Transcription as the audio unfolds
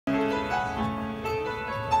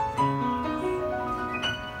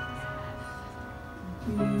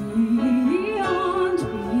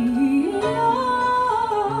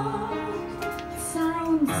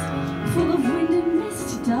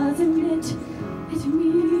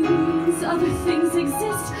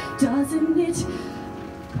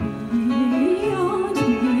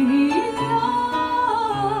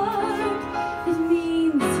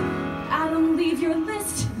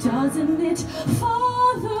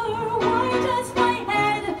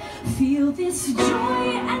this joy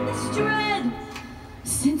and this dread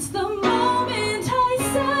since the moment I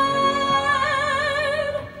said,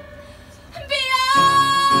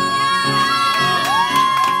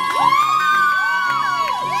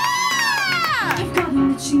 I've got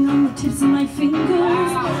an itching on the tips of my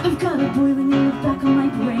fingers. I've got a boiling in the back of my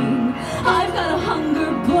brain. I've got a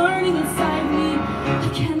hunger burning inside me. I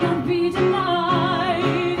cannot be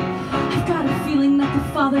denied. I've got a feeling that the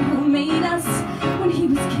Father who made us, when he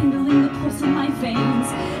was kindling the pulse in my veins,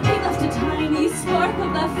 he left a tiny spark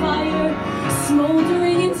of that fire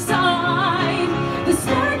smoldering inside. The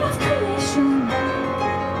spark of creation,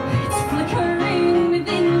 it's flickering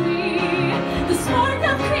within me. The spark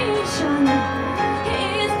of creation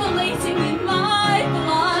is blazing in my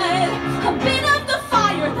blood. A bit of the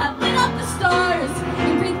fire that lit up the stars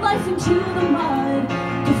and breathed life into the mud.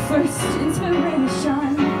 The first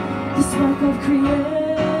inspiration, the spark of creation.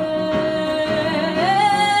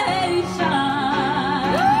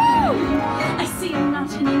 I see a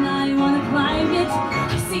mountain and I want to climb it.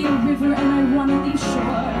 I see a river and I want to leave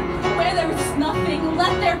shore. Where there is nothing,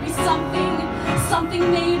 let there be something,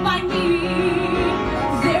 something made by me.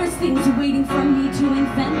 There's things waiting for me to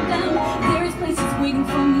invent them. There's places waiting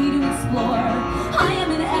for me to explore. I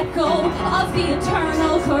am an echo of the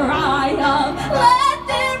eternal cry of let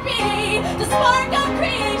there be. The spark of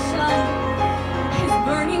creation is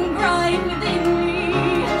burning bright within me.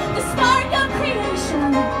 The spark of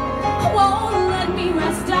creation won't let me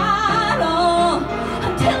rest at all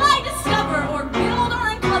until I discover or build or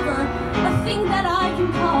uncover a thing that I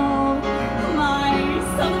can call my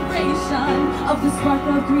celebration of the spark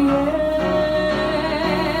of creation.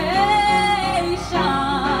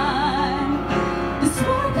 The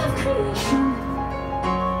spark of creation,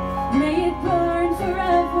 may it burn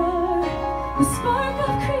forever. The spark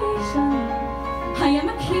of creation, I am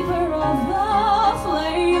a keeper of the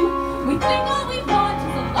flame. We think all we want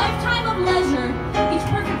is a lifetime of leisure, each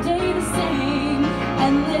perfect day the same,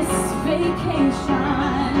 endless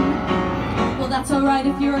vacation. Well, that's alright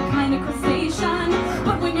if you're a kind of crustacean.